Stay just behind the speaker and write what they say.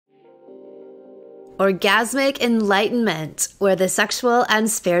orgasmic enlightenment, where the sexual and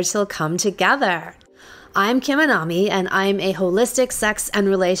spiritual come together. I'm Kim Anami, and I'm a holistic sex and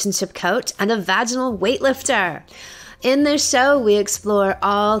relationship coach and a vaginal weightlifter. In this show, we explore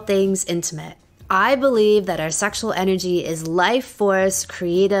all things intimate. I believe that our sexual energy is life force,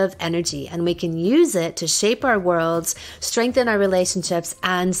 creative energy, and we can use it to shape our worlds, strengthen our relationships,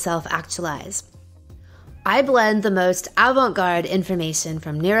 and self-actualize. I blend the most avant-garde information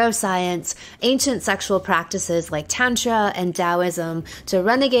from neuroscience, ancient sexual practices like Tantra and Taoism, to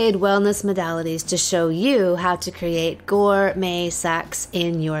renegade wellness modalities to show you how to create gourmet sex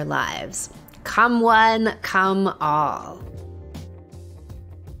in your lives. Come one, come all.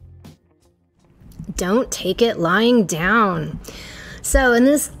 Don't take it lying down. So in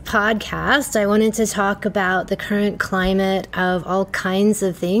this podcast, I wanted to talk about the current climate of all kinds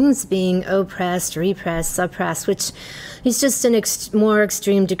of things being oppressed, repressed, suppressed, which is just a more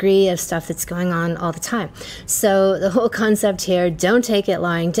extreme degree of stuff that's going on all the time. So the whole concept here, don't take it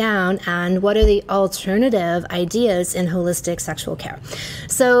lying down, and what are the alternative ideas in holistic sexual care?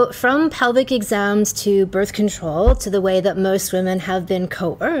 So from pelvic exams to birth control to the way that most women have been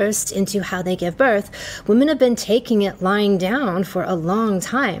coerced into how they give birth, women have been taking it lying down for a long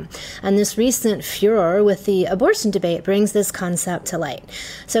time. And this recent furor with the abortion debate brings this concept to light.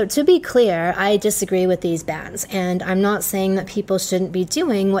 So to be clear, I disagree with these bans, and I'm not saying that people shouldn't be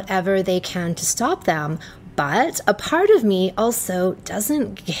doing whatever they can to stop them. But a part of me also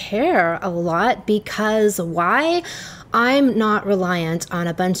doesn't care a lot, because why? I'm not reliant on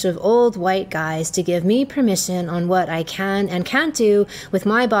a bunch of old white guys to give me permission on what I can and can't do with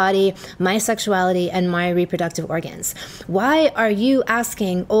my body, my sexuality, and my reproductive organs. Why are you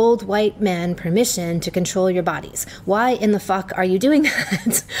asking old white men permission to control your bodies? Why in the fuck are you doing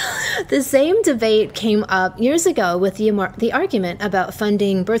that? The same debate came up years ago with the argument about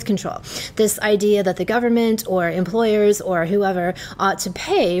funding birth control. This idea that the government or employers or whoever ought to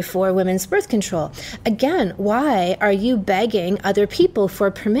pay for women's birth control. Again, why are you begging other people for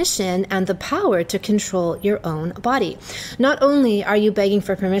permission and the power to control your own body? Not only are you begging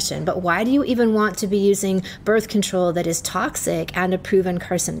for permission, but why do you even want to be using birth control that is toxic and a proven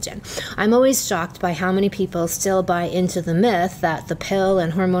carcinogen? I'm always shocked by how many people still buy into the myth that the pill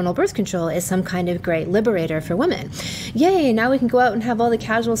and hormonal birth control is some kind of great liberator for women. Yay, now we can go out and have all the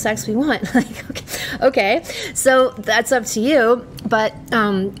casual sex we want. Okay, so that's up to you. But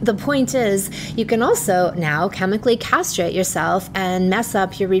the point is, you can also now chemically castrate yourself and mess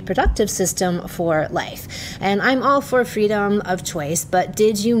up your reproductive system for life. And I'm all for freedom of choice, but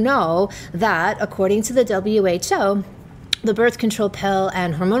did you know that according to the WHO, the birth control pill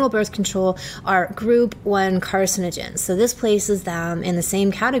and hormonal birth control are group 1 carcinogens. So this places them in the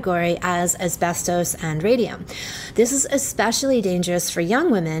same category as asbestos and radium. This is especially dangerous for young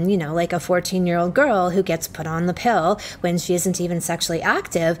women, like a 14-year-old girl who gets put on the pill when she isn't even sexually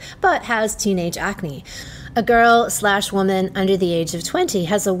active, but has teenage acne. A girl/woman under the age of 20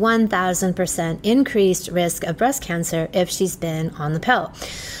 has a 1,000% increased risk of breast cancer if she's been on the pill.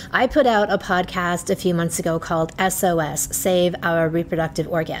 I put out a podcast a few months ago called SOS, Save Our Reproductive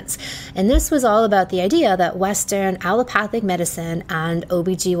Organs. And this was all about the idea that Western allopathic medicine and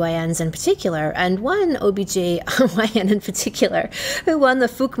OBGYNs in particular, and one OBGYN in particular, who won the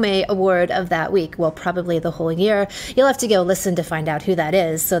Fukume Award of that week, well, probably the whole year. You'll have to go listen to find out who that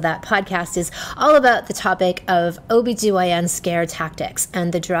is. So that podcast is all about the topic of OBGYN scare tactics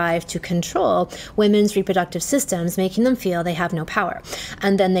and the drive to control women's reproductive systems, making them feel they have no power.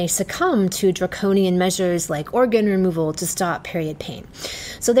 And then they succumb to draconian measures like organ removal to stop period pain.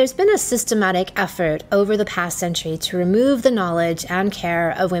 So there's been a systematic effort over the past century to remove the knowledge and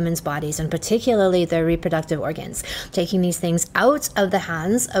care of women's bodies, and particularly their reproductive organs, taking these things out of the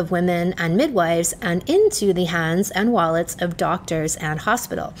hands of women and midwives and into the hands and wallets of doctors and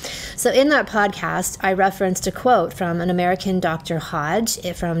hospital. So in that podcast, I referenced a quote from an American Dr. Hodge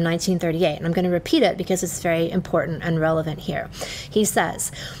from 1938, and I'm going to repeat it because it's very important and relevant here. He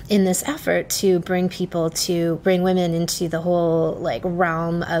says, in this effort to bring women into the whole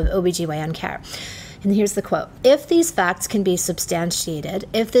realm of OBGYN care. And here's the quote. If these facts can be substantiated,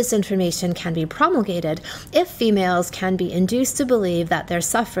 if this information can be promulgated, if females can be induced to believe that their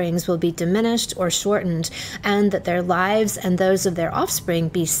sufferings will be diminished or shortened, and that their lives and those of their offspring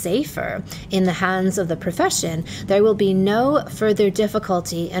be safer in the hands of the profession, there will be no further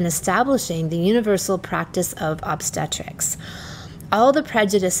difficulty in establishing the universal practice of obstetrics. All the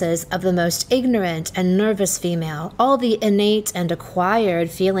prejudices of the most ignorant and nervous female, all the innate and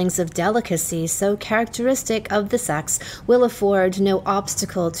acquired feelings of delicacy so characteristic of the sex, will afford no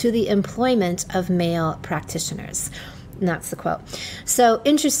obstacle to the employment of male practitioners. And that's the quote. So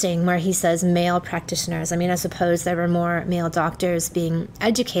interesting where he says male practitioners. I mean, I suppose there were more male doctors being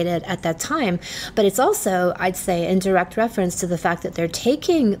educated at that time, but it's also, I'd say, in direct reference to the fact that they're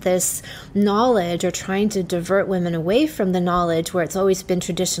taking this knowledge or trying to divert women away from the knowledge where it's always been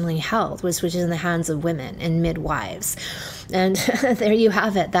traditionally held, which is in the hands of women and midwives. And there you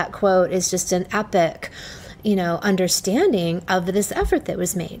have it. That quote is just an epic, understanding of this effort that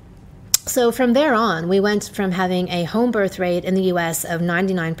was made. So from there on, we went from having a home birth rate in the U.S. of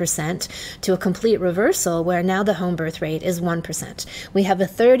 99% to a complete reversal where now the home birth rate is 1%. We have a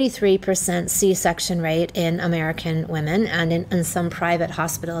 33% C-section rate in American women, and in some private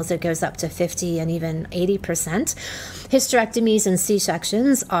hospitals it goes up to 50 and even 80%. Hysterectomies and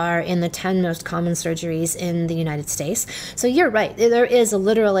C-sections are in the 10 most common surgeries in the United States. So you're right, there is a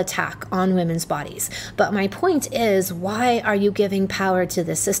literal attack on women's bodies. But my point is, why are you giving power to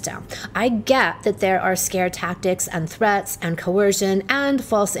this system? I get that there are scare tactics and threats and coercion and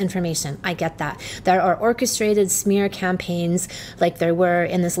false information. I get that. There are orchestrated smear campaigns like there were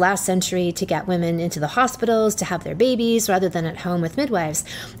in this last century to get women into the hospitals to have their babies rather than at home with midwives.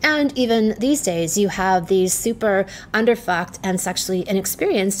 And even these days, you have these super underfucked and sexually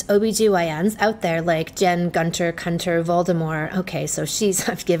inexperienced OBGYNs out there like Jen Gunter Kunter Voldemort. Okay, so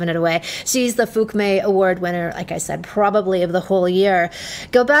I've given it away. She's the Fuqua Award winner, like I said, probably of the whole year.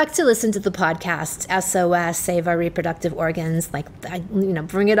 Go back to listen to the podcast, SOS, Save Our Reproductive Organs,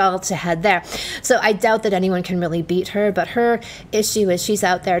 bring it all to head there. So I doubt that anyone can really beat her, but her issue is she's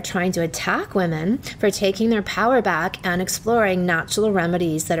out there trying to attack women for taking their power back and exploring natural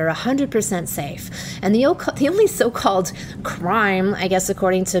remedies that are 100% safe. And the only so-called crime, I guess,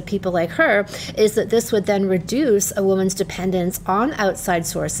 according to people like her, is that this would then reduce a woman's dependence on outside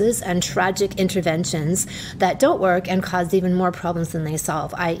sources and tragic interventions that don't work and cause even more problems than they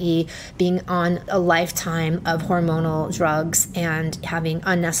solve, i.e. being on a lifetime of hormonal drugs and having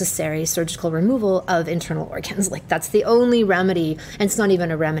unnecessary surgical removal of internal organs. Like, that's the only remedy, and it's not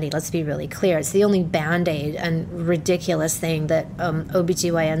even a remedy, let's be really clear. It's the only band-aid and ridiculous thing that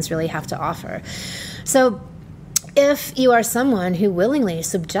OBGYNs really have to offer. So if you are someone who willingly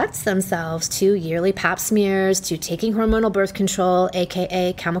subjects themselves to yearly pap smears, to taking hormonal birth control,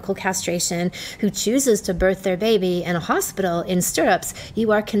 aka chemical castration, who chooses to birth their baby in a hospital in stirrups,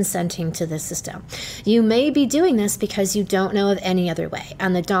 you are consenting to this system. You may be doing this because you don't know of any other way,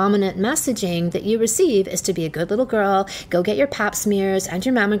 and the dominant messaging that you receive is to be a good little girl, go get your pap smears and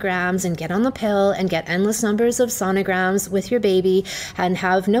your mammograms and get on the pill and get endless numbers of sonograms with your baby and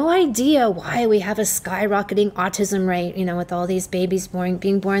have no idea why we have a skyrocketing autism rate, with all these babies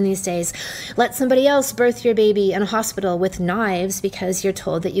being born these days. Let somebody else birth your baby in a hospital with knives because you're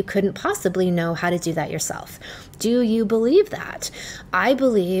told that you couldn't possibly know how to do that yourself. Do you believe that? I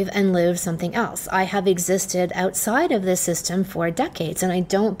believe and live something else. I have existed outside of this system for decades, and I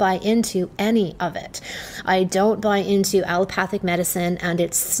don't buy into any of it. I don't buy into allopathic medicine and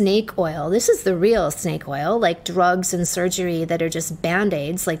its snake oil. This is the real snake oil, like drugs and surgery that are just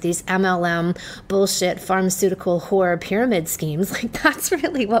band-aids, like these MLM bullshit pharmaceutical whore pyramid schemes. Like, that's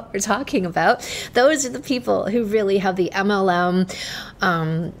really what we're talking about. Those are the people who really have the MLM,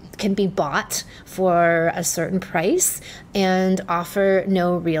 can be bought for a certain price and offer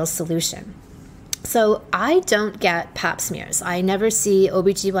no real solution. So I don't get pap smears. I never see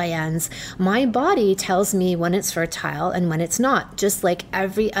OBGYNs. My body tells me when it's fertile and when it's not, just like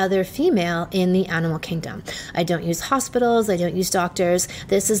every other female in the animal kingdom. I don't use hospitals. I don't use doctors.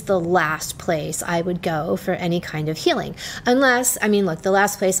 This is the last place I would go for any kind of healing. Unless, the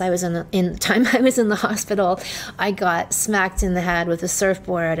last place I was in the time I was in the hospital, I got smacked in the head with a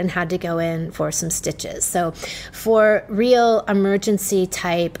surfboard and had to go in for some stitches. So for real emergency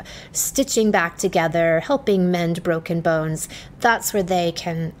type stitching back together, helping mend broken bones, that's where they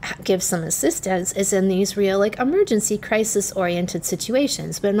can give some assistance, is in these real emergency crisis oriented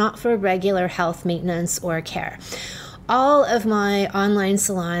situations, but not for regular health maintenance or care. All of my online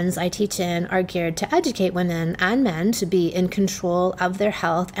salons I teach in are geared to educate women and men to be in control of their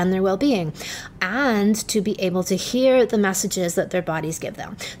health and their well-being, and to be able to hear the messages that their bodies give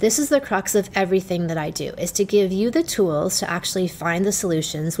them. This is the crux of everything that I do, is to give you the tools to actually find the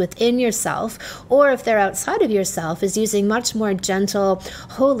solutions within yourself, or if they're outside of yourself, is using much more gentle,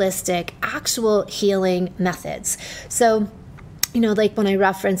 holistic, actual healing methods. So like when I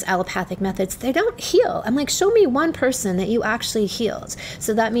reference allopathic methods, they don't heal. I'm like, show me one person that you actually healed.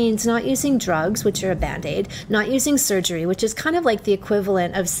 So that means not using drugs, which are a band-aid, not using surgery, which is kind of like the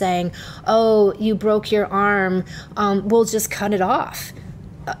equivalent of saying, oh, you broke your arm, we'll just cut it off.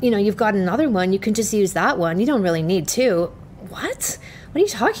 You've got another one, you can just use that one. You don't really need two. What? What are you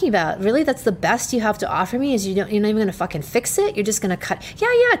talking about? Really? That's the best you have to offer me? Is you're not even going to fucking fix it? You're just going to cut.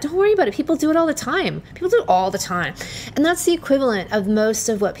 Yeah, don't worry about it. People do it all the time. People do it all the time. And that's the equivalent of most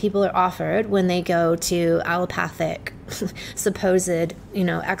of what people are offered when they go to allopathic supposed,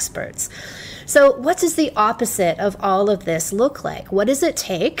 experts. So what does the opposite of all of this look like? What does it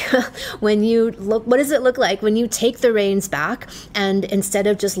take what does it look like when you take the reins back, and instead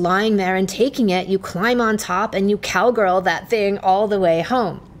of just lying there and taking it, you climb on top and you cowgirl that thing all the way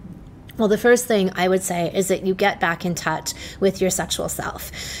home? Well, the first thing I would say is that you get back in touch with your sexual self.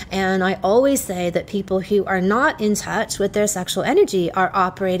 And I always say that people who are not in touch with their sexual energy are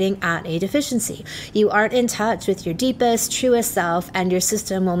operating at a deficiency. You aren't in touch with your deepest, truest self, and your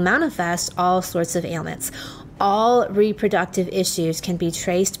system will manifest all sorts of ailments. All reproductive issues can be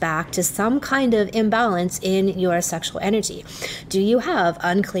traced back to some kind of imbalance in your sexual energy. Do you have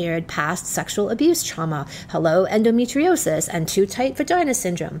uncleared past sexual abuse trauma? Hello, endometriosis and too tight vagina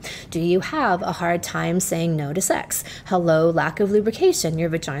syndrome. Do you have a hard time saying no to sex? Hello, lack of lubrication. Your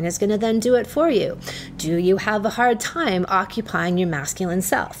vagina is going to then do it for you. Do you have a hard time occupying your masculine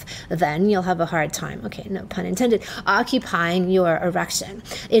self? Then you'll have a hard time, okay, no pun intended, occupying your erection.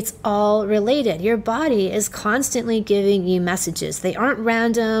 It's all related. Your body is constantly giving you messages. They aren't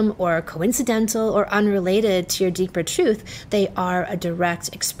random or coincidental or unrelated to your deeper truth. They are a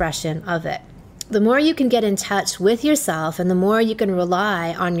direct expression of it. The more you can get in touch with yourself and the more you can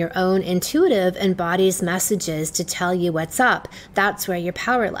rely on your own intuitive and body's messages to tell you what's up, that's where your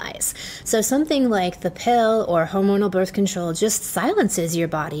power lies. So something like the pill or hormonal birth control just silences your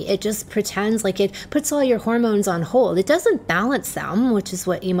body. It just pretends like it puts all your hormones on hold. It doesn't balance them, which is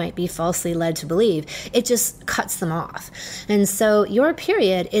what you might be falsely led to believe. It just cuts them off. And so your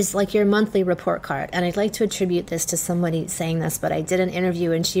period is like your monthly report card. And I'd like to attribute this to somebody saying this, but I did an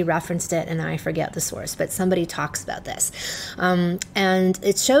interview and she referenced it and I forget the source, but somebody talks about this. And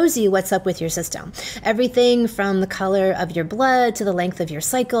it shows you what's up with your system. Everything from the color of your blood to the length of your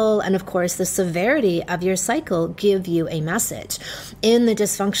cycle, and of course the severity of your cycle give you a message. In the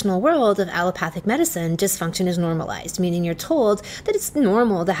dysfunctional world of allopathic medicine, dysfunction is normalized, meaning you're told that it's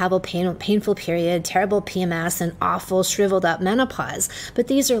normal to have a painful period, terrible PMS, and awful shriveled up menopause. But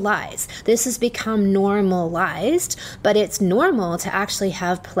these are lies. This has become normalized, but it's normal to actually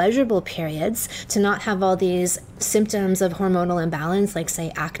have pleasurable periods, to not have all these symptoms of hormonal imbalance, like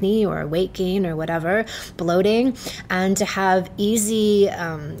say acne or weight gain or whatever, bloating, and to have easy,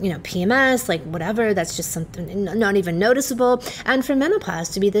 PMS, like whatever, that's just something not even noticeable, and for menopause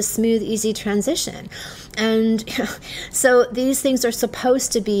to be this smooth, easy transition. And so these things are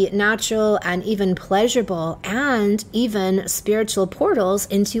supposed to be natural and even pleasurable and even spiritual portals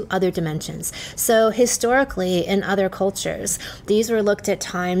into other dimensions. So historically, in other cultures, these were looked at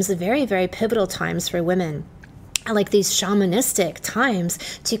times, very, very pivotal times for women, like these shamanistic times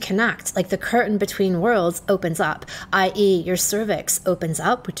to connect, like the curtain between worlds opens up, i.e. your cervix opens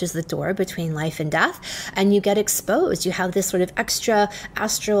up, which is the door between life and death, and you get exposed. You have this sort of extra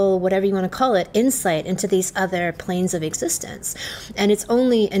astral, whatever you want to call it, insight into these other planes of existence. And it's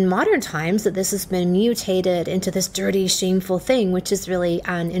only in modern times that this has been mutated into this dirty, shameful thing, which is really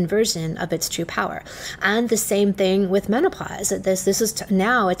an inversion of its true power. And the same thing with menopause. This is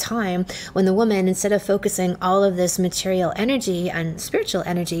now a time when the woman, instead of focusing all of this material energy and spiritual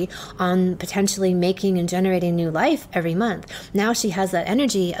energy on potentially making and generating new life every month, now she has that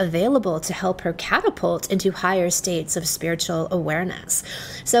energy available to help her catapult into higher states of spiritual awareness.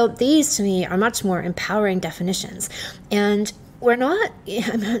 So these, to me, are much more empowering definitions. And we're not,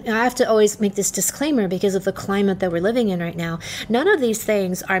 I have to always make this disclaimer because of the climate that we're living in right now. None of these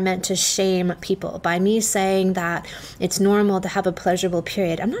things are meant to shame people. By me saying that it's normal to have a pleasurable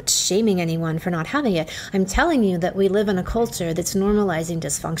period, I'm not shaming anyone for not having it. I'm telling you that we live in a culture that's normalizing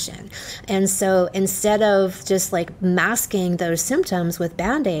dysfunction. And so instead of just like masking those symptoms with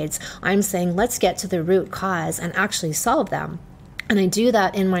Band-Aids, I'm saying let's get to the root cause and actually solve them. And I do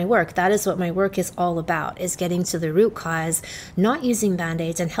that in my work. That is what my work is all about, is getting to the root cause, not using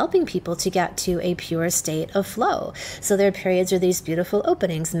Band-Aids, and helping people to get to a pure state of flow. So their periods are these beautiful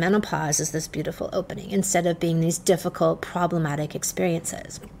openings. Menopause is this beautiful opening, instead of being these difficult, problematic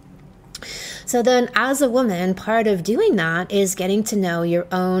experiences. So then as a woman, part of doing that is getting to know your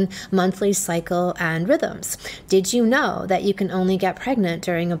own monthly cycle and rhythms. Did you know that you can only get pregnant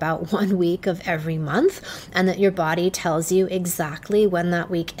during about 1 week of every month, and that your body tells you exactly when that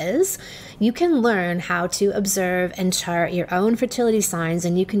week is? You can learn how to observe and chart your own fertility signs,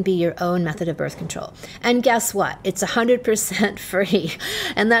 and you can be your own method of birth control. And guess what? It's 100% free.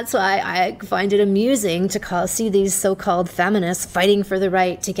 And that's why I find it amusing to see these so-called feminists fighting for the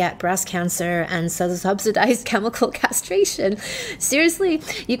right to get breast cancer and subsidized chemical castration. Seriously,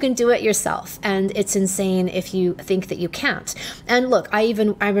 you can do it yourself, and it's insane if you think that you can't. And look, I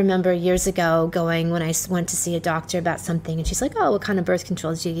remember years ago when I went to see a doctor about something, and she's like, oh, what kind of birth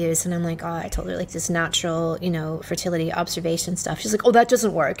control did you use? And I'm like, oh, I told her like this natural, fertility observation stuff. She's like, oh, that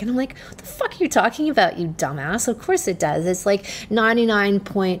doesn't work. And I'm like, what the fuck are you talking about, you dumbass? Of course it does. It's like 99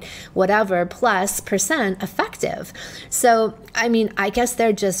 point whatever plus percent effective. So, I mean, I guess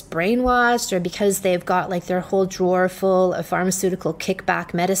they're just brainwashed, or because they've got like their whole drawer full of pharmaceutical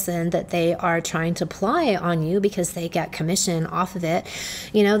kickback medicine that they are trying to apply on you because they get commission off of it,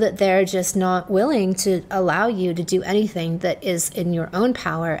 that they're just not willing to allow you to do anything that is in your own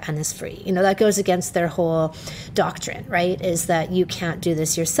power and is free. That goes against their whole doctrine, right? Is that you can't do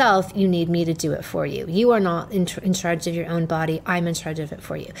this yourself. You need me to do it for you. You are not in charge of your own body. I'm in charge of it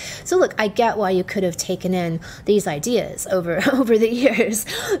for you. So look, I get why you could have taken in these ideas over the years,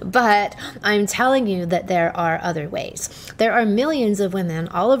 but I'm telling you that there are other ways. There are millions of women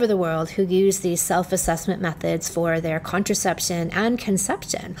all over the world who use these self-assessment methods for their contraception and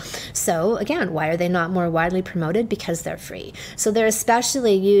conception. So again, why are they not more widely promoted? Because they're free. So they're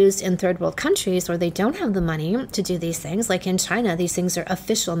especially used in third world countries where they don't have the money to do these things. Like in China, these things are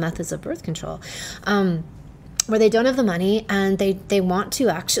official methods of birth control. Where they don't have the money and they want to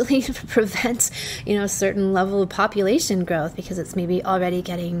actually prevent, a certain level of population growth because it's maybe already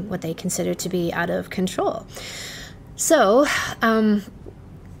getting what they consider to be out of control. So,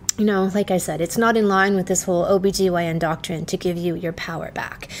 like I said, it's not in line with this whole OBGYN doctrine to give you your power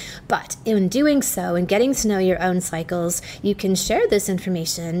back. But in doing so and getting to know your own cycles, you can share this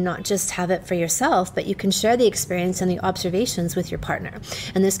information, not just have it for yourself, but you can share the experience and the observations with your partner.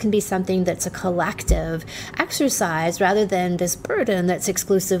 And this can be something that's a collective exercise rather than this burden that's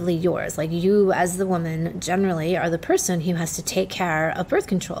exclusively yours. Like you as the woman generally are the person who has to take care of birth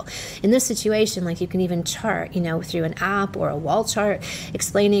control. In this situation, like you can even chart, through an app or a wall chart,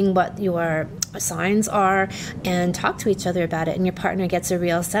 explaining what your signs are and talk to each other about it, and your partner gets a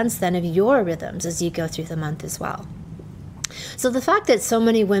real sense then of your rhythms as you go through the month as well. So the fact that so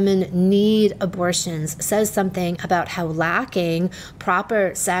many women need abortions says something about how lacking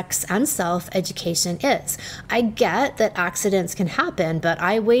proper sex and self-education is. I get that accidents can happen, but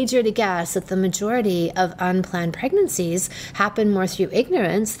I wager to guess that the majority of unplanned pregnancies happen more through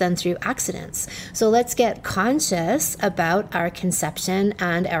ignorance than through accidents. So let's get conscious about our conception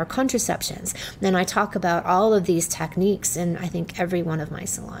and our contraceptions. And I talk about all of these techniques in, I think, every one of my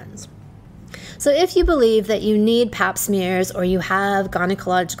salons. So if you believe that you need pap smears or you have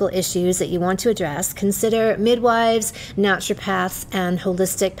gynecological issues that you want to address, consider midwives, naturopaths, and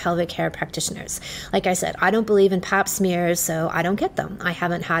holistic pelvic hair practitioners. Like I said, I don't believe in pap smears, so I don't get them. I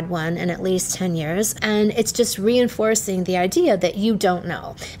haven't had one in at least 10 years, and it's just reinforcing the idea that you don't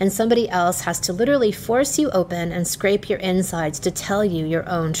know, and somebody else has to literally force you open and scrape your insides to tell you your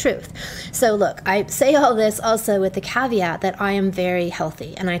own truth. So look, I say all this also with the caveat that I am very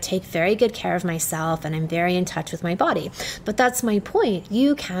healthy, and I take very good care of myself, and I'm very in touch with my body. But that's my point.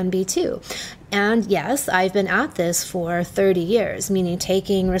 You can be too. And yes, I've been at this for 30 years, meaning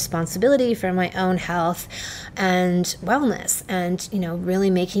taking responsibility for my own health and wellness and, really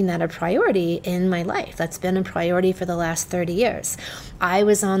making that a priority in my life. That's been a priority for the last 30 years. I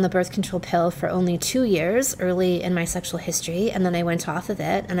was on the birth control pill for only 2 years early in my sexual history, and then I went off of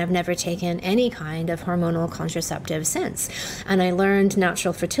it, and I've never taken any kind of hormonal contraceptive since. And I learned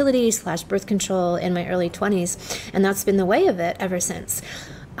natural fertility / birth control in my early 20s, and that's been the way of it ever since.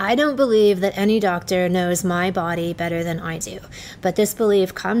 I don't believe that any doctor knows my body better than I do, but this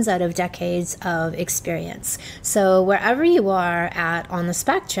belief comes out of decades of experience. So wherever you are at on the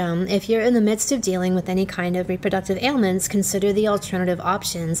spectrum, if you're in the midst of dealing with any kind of reproductive ailments, consider the alternative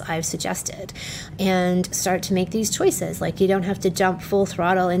options I've suggested and start to make these choices. Like, you don't have to jump full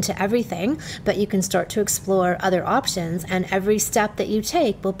throttle into everything, but you can start to explore other options, and every step that you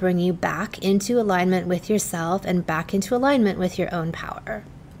take will bring you back into alignment with yourself and back into alignment with your own power.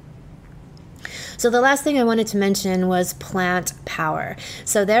 So the last thing I wanted to mention was plant power.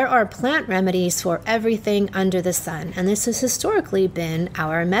 So there are plant remedies for everything under the sun, and this has historically been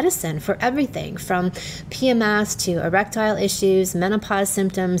our medicine for everything from PMS to erectile issues, menopause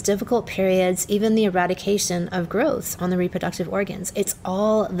symptoms, difficult periods, even the eradication of growths on the reproductive organs. It's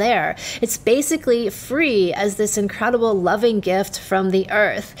all there. It's basically free as this incredible loving gift from the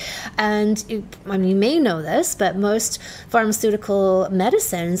earth. And you may know this, but most pharmaceutical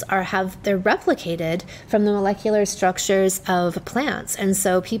medicines they're replicated replicated from the molecular structures of plants. And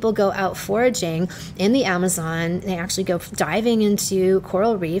so people go out foraging in the Amazon. They actually go diving into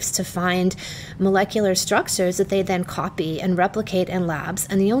coral reefs to find molecular structures that they then copy and replicate in labs.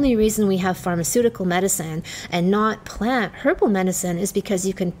 And the only reason we have pharmaceutical medicine and not plant herbal medicine is because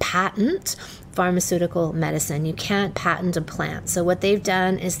you can patent pharmaceutical medicine. You can't patent a plant. So what they've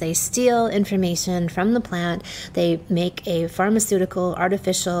done is they steal information from the plant. They make a pharmaceutical,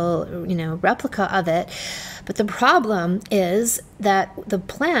 artificial, replica of it. But the problem is that the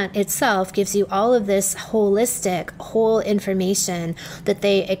plant itself gives you all of this holistic, whole information that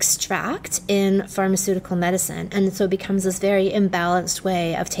they extract in pharmaceutical medicine. And so it becomes this very imbalanced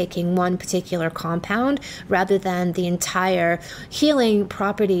way of taking one particular compound rather than the entire healing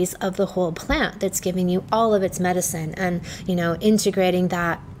properties of the whole plant that's giving you all of its medicine and, integrating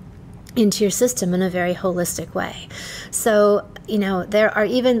that into your system in a very holistic way. So,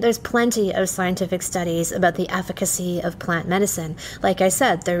 there's plenty of scientific studies about the efficacy of plant medicine. Like I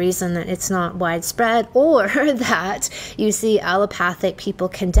said, the reason that it's not widespread or that you see allopathic people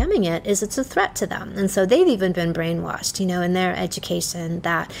condemning it is it's a threat to them. And so they've even been brainwashed, in their education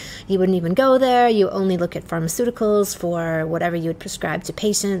that you wouldn't even go there. You only look at pharmaceuticals for whatever you would prescribe to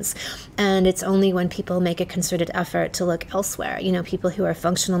patients. And it's only when people make a concerted effort to look elsewhere, people who are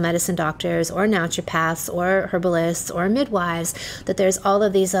functional medicine doctors or naturopaths or herbalists or midwives, that there's all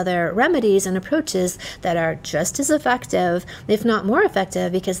of these other remedies and approaches that are just as effective, if not more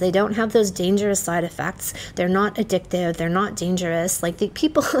effective, because they don't have those dangerous side effects. They're not addictive. They're not dangerous. Like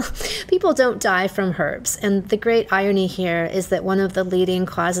people don't die from herbs. And the great irony here is that one of the leading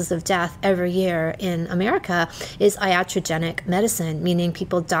causes of death every year in America is iatrogenic medicine, meaning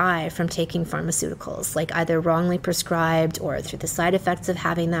people die from taking pharmaceuticals, like either wrongly prescribed or through the side effects of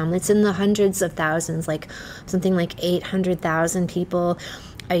having them. It's in the hundreds of thousands, like something like 800,000 people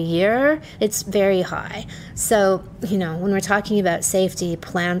a year. It's very high. So, when we're talking about safety,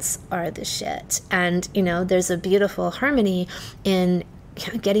 plants are the shit. And, there's a beautiful harmony in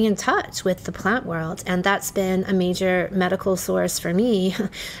getting in touch with the plant world. And that's been a major medical source for me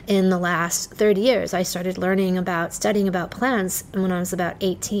in the last 30 years. I started studying about plants when I was about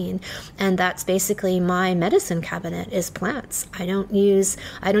 18. And that's basically my medicine cabinet is plants. I don't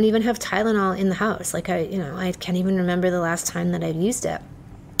even have Tylenol in the house. Like I can't even remember the last time that I've used it.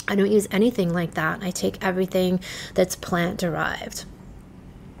 I don't use anything like that. I take everything that's plant derived.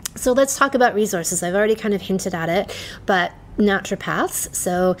 So let's talk about resources. I've already kind of hinted at it, but naturopaths,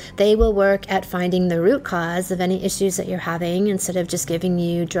 so they will work at finding the root cause of any issues that you're having instead of just giving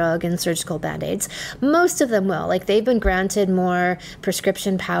you drug and surgical band-aids. Most of them will. Like, they've been granted more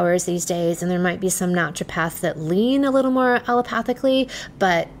prescription powers these days, and there might be some naturopaths that lean a little more allopathically,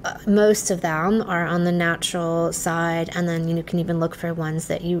 but most of them are on the natural side. And then you can even look for ones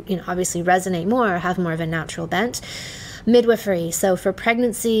that you obviously resonate more or have more of a natural bent. Midwifery, so for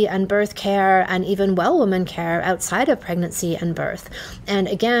pregnancy and birth care and even well woman care outside of pregnancy and birth. And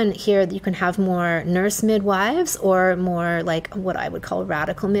again, here you can have more nurse midwives or more like what I would call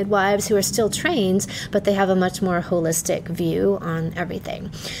radical midwives who are still trained, but they have a much more holistic view on everything.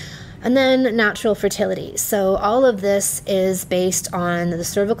 And then natural fertility. So all of this is based on the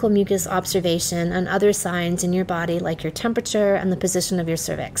cervical mucus observation and other signs in your body, like your temperature and the position of your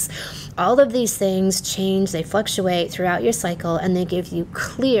cervix. All of these things change, they fluctuate throughout your cycle, and they give you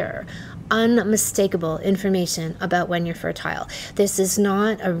clear, unmistakable information about when you're fertile. This is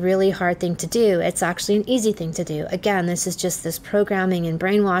not a really hard thing to do. It's actually an easy thing to do. Again, this is just this programming and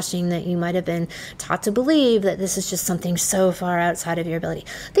brainwashing that you might have been taught to believe that this is just something so far outside of your ability.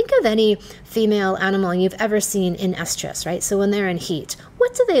 Think of any female animal you've ever seen in estrus, right? So when they're in heat,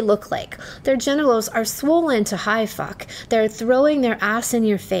 what do they look like? Their genitals are swollen to high fuck. They're throwing their ass in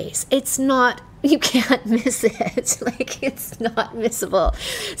your face. You can't miss it. Like, it's not missable.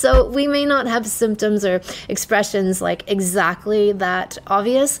 So we may not have symptoms or expressions like exactly that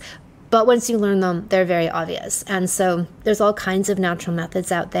obvious, but once you learn them, they're very obvious. And so there's all kinds of natural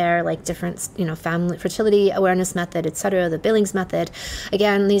methods out there, like different, family fertility awareness method, etc., the Billings method.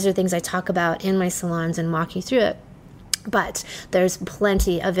 Again, these are things I talk about in my salons and walk you through it. But there's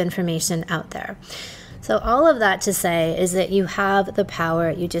plenty of information out there. So all of that to say is that you have the power.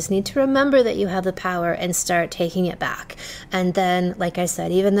 You just need to remember that you have the power and start taking it back. And then, like I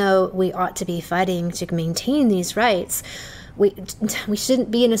said, even though we ought to be fighting to maintain these rights, we shouldn't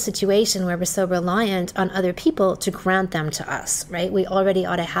be in a situation where we're so reliant on other people to grant them to us, right? We already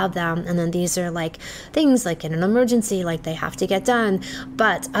ought to have them. And then these are like things like in an emergency, like they have to get done.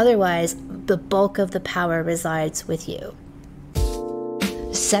 But otherwise, the bulk of the power resides with you.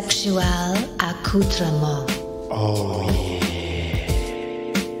 Sexual accoutrement. Oh, yeah.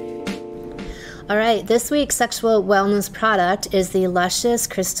 All right, this week's sexual wellness product is the Luscious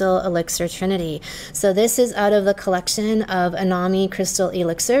Crystal Elixir Trinity. So this is out of the collection of Anami crystal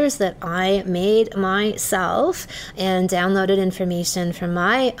elixirs that I made myself and downloaded information from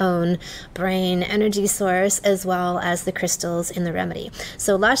my own brain energy source as well as the crystals in the remedy.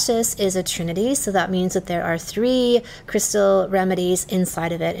 So Luscious is a trinity, so that means that there are 3 crystal remedies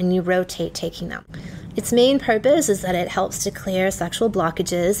inside of it and you rotate taking them. Its main purpose is that it helps to clear sexual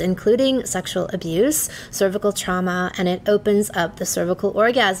blockages, including sexual abuse, cervical trauma, and it opens up the cervical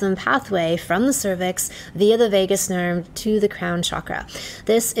orgasm pathway from the cervix via the vagus nerve to the crown chakra.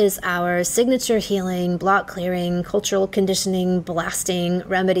 This is our signature healing, block clearing, cultural conditioning, blasting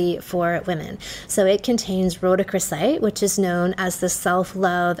remedy for women. So it contains rhodochrosite, which is known as the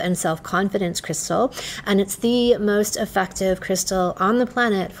self-love and self-confidence crystal, and it's the most effective crystal on the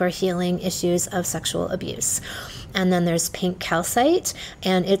planet for healing issues of sexual abuse. And then there's pink calcite,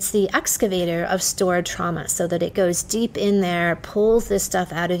 and it's the excavator of stored trauma, so that it goes deep in there, pulls this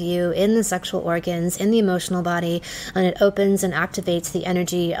stuff out of you in the sexual organs, in the emotional body, and it opens and activates the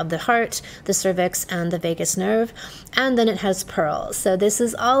energy of the heart, the cervix, and the vagus nerve. And then it has pearl. So this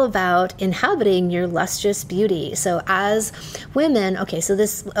is all about inhabiting your lustrous beauty. So as women, okay, so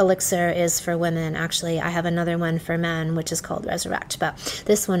this elixir is for women. Actually, I have another one for men, which is called Resurrect, but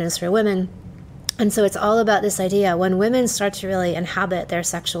this one is for women. And so it's all about this idea. When women start to really inhabit their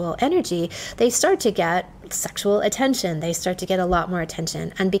sexual energy, they start to get sexual attention. They start to get a lot more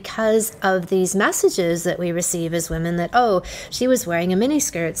attention. And because of these messages that we receive as women that, oh, she was wearing a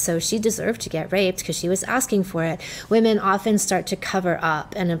miniskirt, so she deserved to get raped because she was asking for it, women often start to cover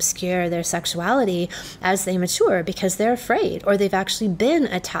up and obscure their sexuality as they mature because they're afraid or they've actually been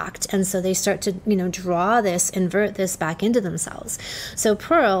attacked. And so they start to, draw this, invert this back into themselves. So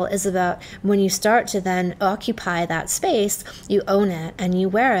Pearl is about when you start to then occupy that space, you own it and you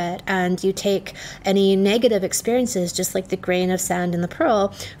wear it and you take any negative experiences, just like the grain of sand in the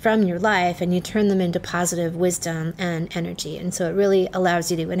pearl, from your life and you turn them into positive wisdom and energy. And so it really allows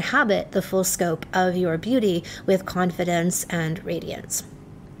you to inhabit the full scope of your beauty with confidence and radiance.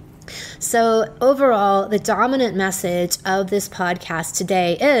 So overall, the dominant message of this podcast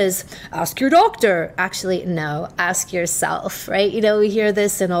today is ask your doctor. Actually, no, ask yourself, right? We hear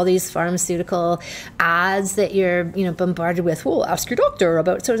this in all these pharmaceutical ads that you're, bombarded with. Well, ask your doctor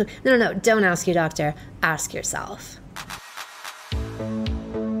about so. No, don't ask your doctor. Ask yourself.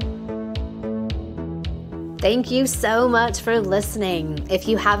 Thank you so much for listening. If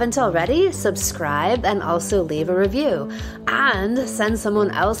you haven't already, subscribe and also leave a review. And send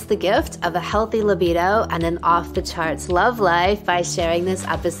someone else the gift of a healthy libido and an off-the-charts love life by sharing this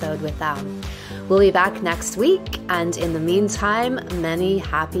episode with them. We'll be back next week, and in the meantime, many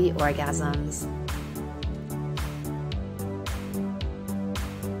happy orgasms.